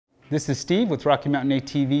This is Steve with Rocky Mountain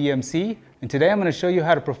ATV EMC, and today I'm going to show you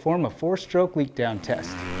how to perform a 4-stroke leak down test.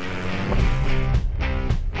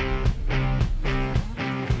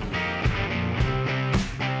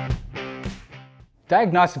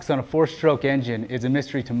 Diagnostics on a 4-stroke engine is a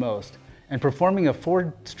mystery to most, and performing a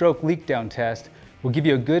 4-stroke leak down test will give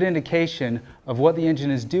you a good indication of what the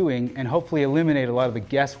engine is doing and hopefully eliminate a lot of the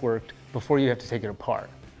guesswork before you have to take it apart.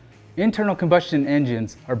 Internal combustion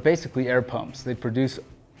engines are basically air pumps. They produce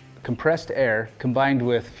compressed air combined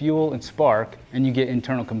with fuel and spark, and you get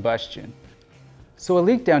internal combustion. So a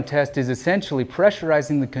leak down test is essentially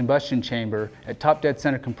pressurizing the combustion chamber at top dead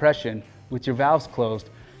center compression with your valves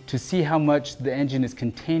closed to see how much the engine is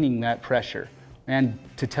containing that pressure and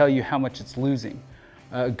to tell you how much it's losing.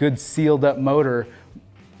 A good sealed up motor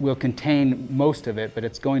will contain most of it, but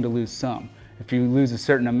it's going to lose some. If you lose a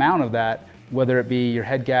certain amount of that, whether it be your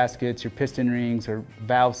head gaskets, your piston rings, or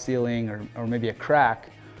valve sealing, or maybe a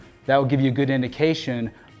crack, that will give you a good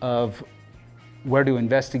indication of where to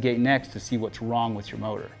investigate next to see what's wrong with your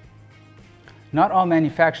motor. Not all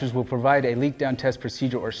manufacturers will provide a leak down test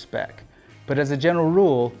procedure or spec, but as a general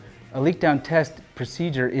rule, a leak down test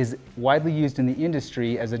procedure is widely used in the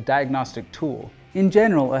industry as a diagnostic tool. In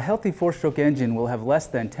general, a healthy 4-stroke engine will have less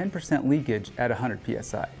than 10% leakage at 100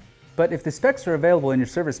 psi. But if the specs are available in your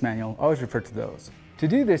service manual, always refer to those. To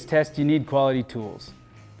do this test, you need quality tools.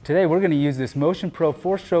 Today we're going to use this Motion Pro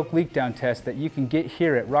 4-stroke leak down test that you can get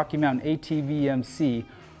here at Rocky Mountain ATV EMC,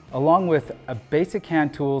 along with a basic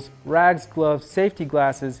hand tools, rags, gloves, safety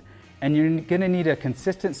glasses, and you're going to need a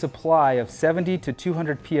consistent supply of 70 to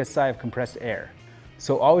 200 psi of compressed air.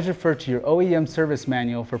 So always refer to your OEM service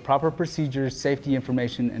manual for proper procedures, safety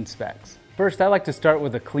information, and specs. First, I like to start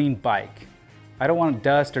with a clean bike. I don't want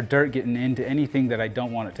dust or dirt getting into anything that I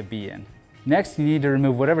don't want it to be in. Next, you need to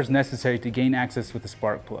remove whatever's necessary to gain access with the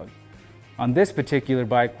spark plug. On this particular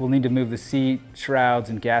bike, we'll need to move the seat, shrouds,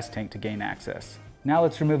 and gas tank to gain access. Now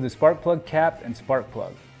let's remove the spark plug cap and spark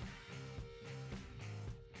plug.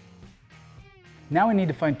 Now we need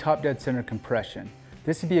to find top dead center compression.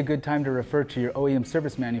 This would be a good time to refer to your OEM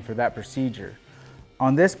service manual for that procedure.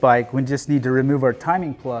 On this bike, we just need to remove our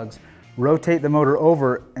timing plugs, rotate the motor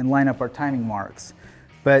over, and line up our timing marks.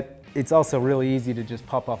 But it's also really easy to just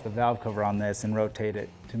pop off the valve cover on this and rotate it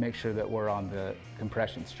to make sure that we're on the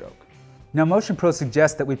compression stroke. Now Motion Pro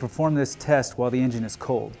suggests that we perform this test while the engine is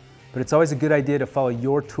cold, but it's always a good idea to follow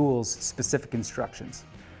your tool's specific instructions.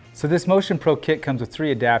 So this Motion Pro kit comes with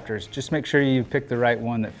 3 adapters. Just make sure you pick the right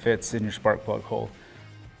one that fits in your spark plug hole.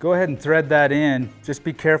 Go ahead and thread that in. Just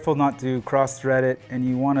be careful not to cross thread it, and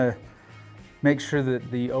you want to make sure that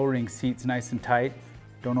the O-ring seat's nice and tight.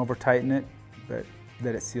 Don't over tighten it, but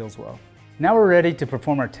that it seals well. Now we're ready to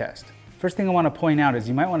perform our test. First thing I want to point out is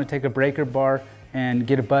you might want to take a breaker bar and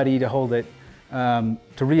get a buddy to hold it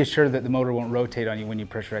to reassure that the motor won't rotate on you when you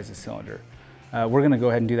pressurize the cylinder. We're going to go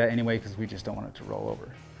ahead and do that anyway because we just don't want it to roll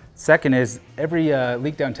over. Second is every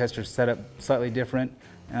leak down tester is set up slightly different,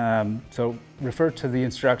 so refer to the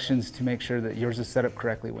instructions to make sure that yours is set up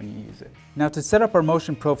correctly when you use it. Now to set up our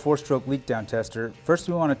Motion Pro 4-stroke leak down tester, first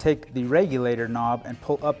we want to take the regulator knob and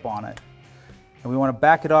pull up on it. And we want to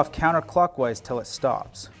back it off counterclockwise till it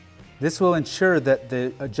stops. This will ensure that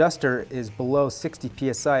the adjuster is below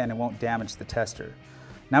 60 psi and it won't damage the tester.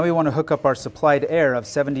 Now we want to hook up our supplied air of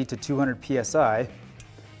 70 to 200 psi.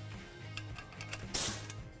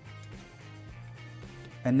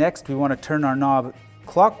 And next we want to turn our knob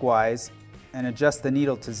clockwise and adjust the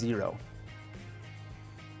needle to 0.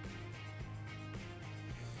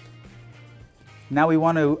 Now we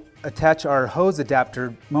want to attach our hose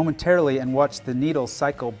adapter momentarily and watch the needle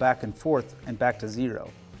cycle back and forth and back to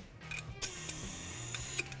 0.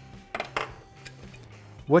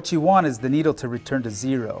 What you want is the needle to return to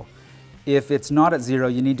 0. If it's not at 0,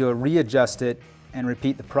 you need to readjust it and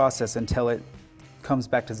repeat the process until it comes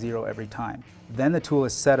back to 0 every time. Then the tool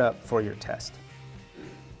is set up for your test.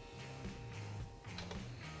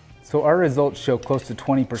 So our results show close to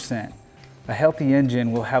 20%. A healthy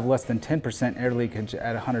engine will have less than 10% air leakage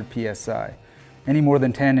at 100 psi. Any more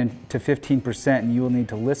than 10 to 15% and you will need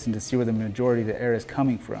to listen to see where the majority of the air is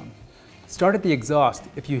coming from. Start at the exhaust.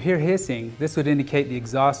 If you hear hissing, this would indicate the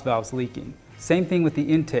exhaust valve's leaking. Same thing with the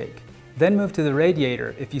intake. Then move to the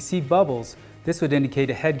radiator. If you see bubbles, this would indicate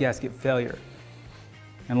a head gasket failure.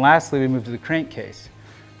 And lastly, we move to the crankcase.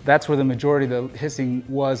 That's where the majority of the hissing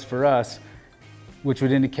was for us, which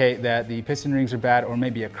would indicate that the piston rings are bad or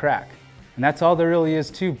maybe a crack. And that's all there really is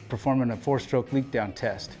to performing a 4-stroke leak down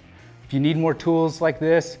test. If you need more tools like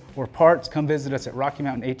this or parts, come visit us at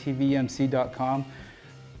RockyMountainATVEMC.com.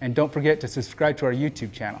 And don't forget to subscribe to our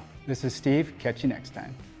YouTube channel. This is Steve. Catch you next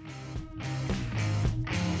time.